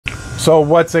So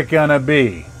what's it gonna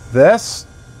be? This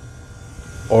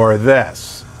or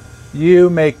this? You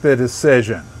make the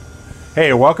decision.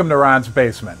 Hey, welcome to Ron's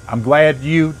Basement. I'm glad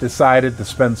you decided to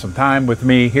spend some time with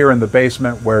me here in the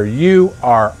basement where you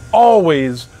are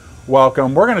always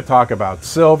welcome. We're gonna talk about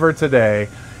silver today.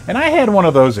 And I had one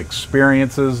of those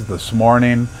experiences this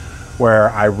morning where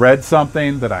I read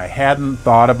something that I hadn't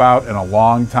thought about in a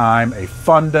long time, a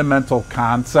fundamental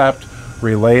concept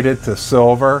related to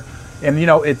silver. And you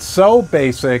know, it's so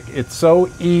basic, it's so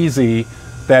easy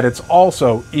that it's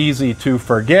also easy to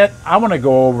forget. I want to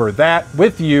go over that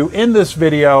with you in this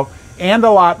video and a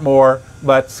lot more.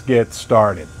 Let's get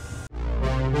started.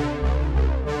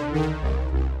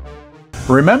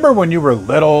 Remember when you were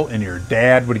little and your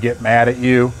dad would get mad at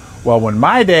you? Well, when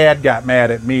my dad got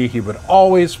mad at me, he would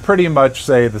always pretty much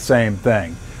say the same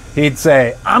thing. He'd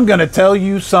say, "I'm going to tell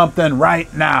you something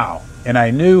right now." And I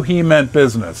knew he meant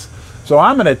business. So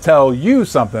I'm going to tell you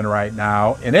something right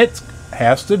now, and it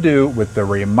has to do with the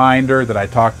reminder that I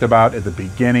talked about at the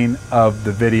beginning of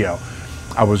the video.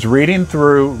 I was reading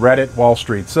through Reddit Wall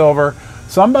Street Silver.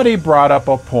 Somebody brought up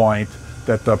a point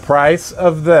that the price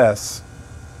of this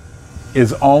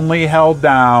is only held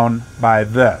down by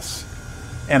this.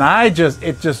 And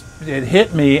it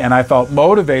hit me, and I felt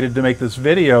motivated to make this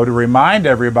video to remind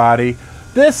everybody,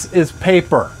 this is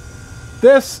paper.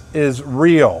 This is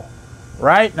real.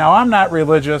 Right? Now, I'm not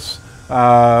religious,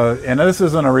 and this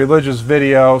isn't a religious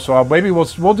video, so maybe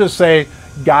we'll just say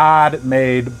God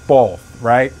made both,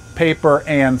 right? Paper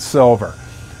and silver.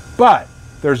 But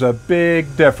there's a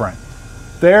big difference.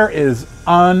 There is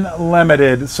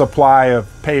unlimited supply of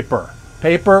paper.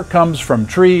 Paper comes from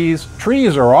trees.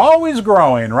 Trees are always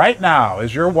growing right now.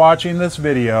 As you're watching this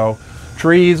video,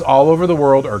 trees all over the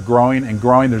world are growing and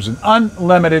growing. There's an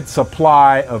unlimited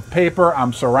supply of paper.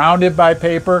 I'm surrounded by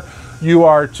paper. You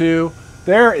are too.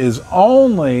 There is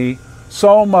only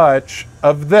so much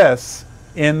of this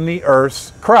in the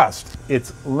Earth's crust.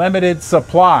 It's limited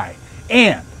supply.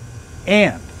 And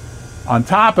on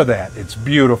top of that, it's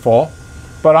beautiful.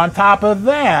 But on top of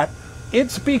that,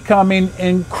 it's becoming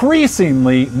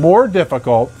increasingly more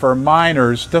difficult for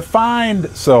miners to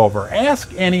find silver.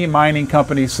 Ask any mining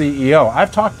company CEO.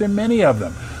 I've talked to many of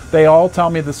them. They all tell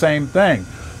me the same thing.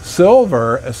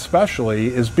 Silver,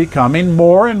 especially, is becoming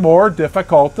more and more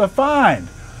difficult to find.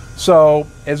 So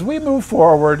as we move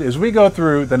forward, as we go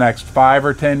through the next 5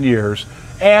 or 10 years,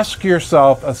 ask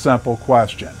yourself a simple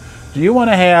question. Do you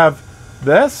want to have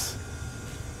this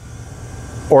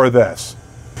or this?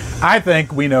 I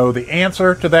think we know the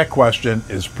answer to that question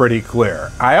is pretty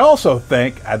clear. I also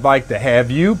think I'd like to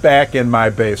have you back in my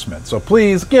basement. So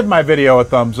please give my video a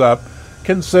thumbs up.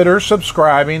 Consider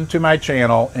subscribing to my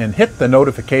channel and hit the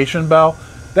notification bell.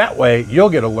 That way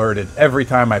you'll get alerted every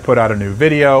time I put out a new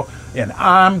video, and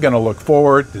I'm going to look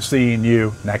forward to seeing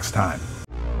you next time.